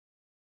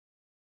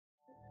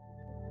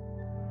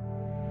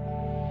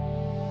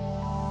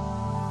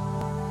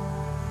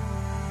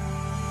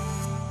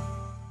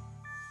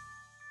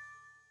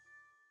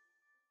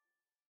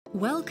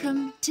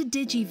Welcome to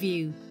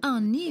DigiView,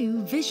 our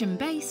new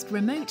vision-based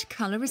remote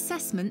colour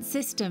assessment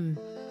system.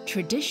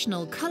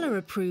 Traditional colour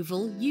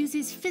approval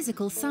uses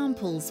physical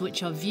samples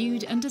which are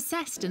viewed and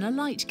assessed in a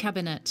light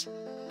cabinet.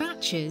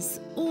 Batches,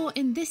 or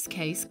in this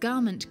case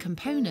garment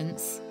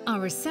components,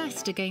 are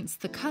assessed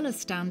against the colour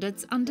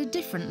standards under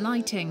different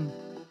lighting.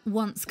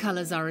 Once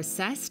colours are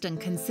assessed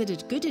and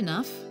considered good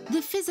enough,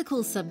 the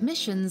physical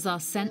submissions are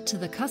sent to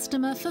the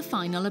customer for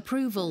final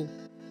approval.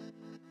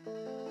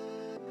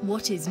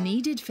 What is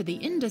needed for the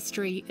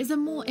industry is a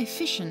more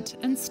efficient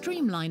and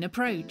streamlined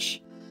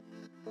approach.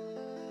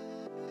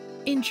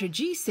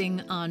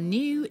 Introducing our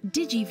new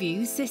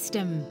DigiView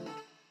system.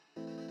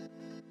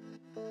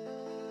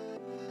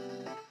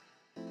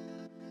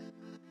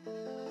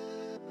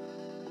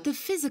 The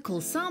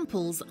physical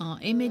samples are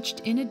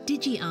imaged in a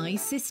DigiEye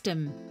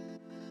system.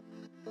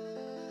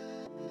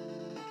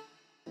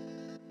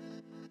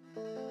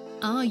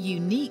 Our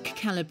unique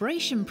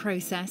calibration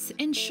process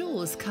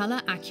ensures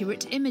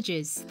colour-accurate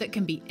images that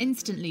can be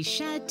instantly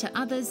shared to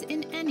others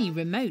in any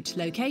remote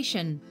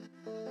location.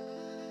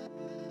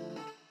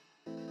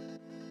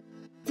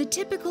 The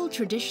typical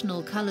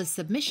traditional colour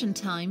submission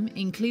time,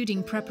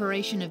 including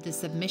preparation of the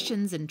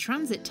submissions and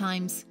transit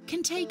times,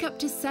 can take up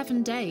to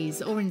 7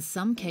 days or in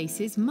some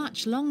cases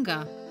much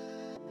longer.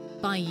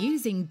 By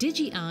using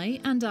DigiEye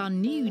and our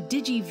new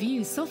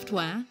DigiView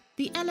software,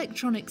 the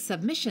electronic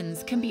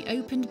submissions can be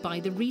opened by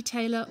the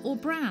retailer or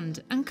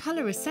brand and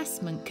colour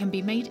assessment can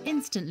be made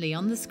instantly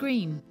on the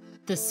screen.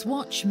 The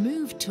Swatch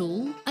Move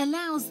tool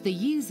allows the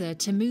user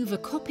to move a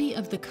copy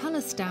of the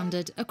colour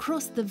standard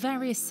across the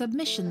various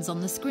submissions on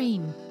the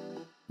screen.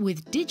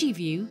 With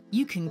DigiView,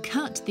 you can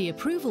cut the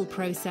approval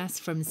process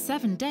from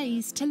 7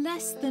 days to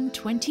less than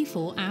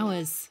 24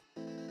 hours.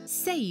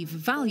 Save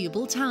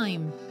valuable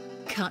time.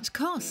 Cut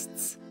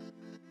costs.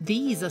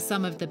 These are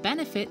some of the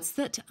benefits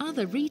that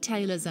other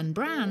retailers and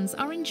brands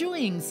are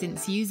enjoying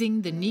since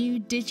using the new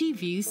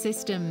DigiView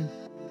system.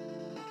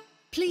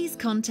 Please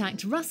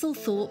contact Russell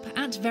Thorpe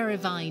at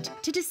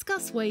VeriVide to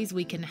discuss ways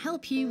we can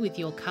help you with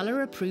your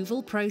colour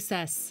approval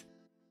process.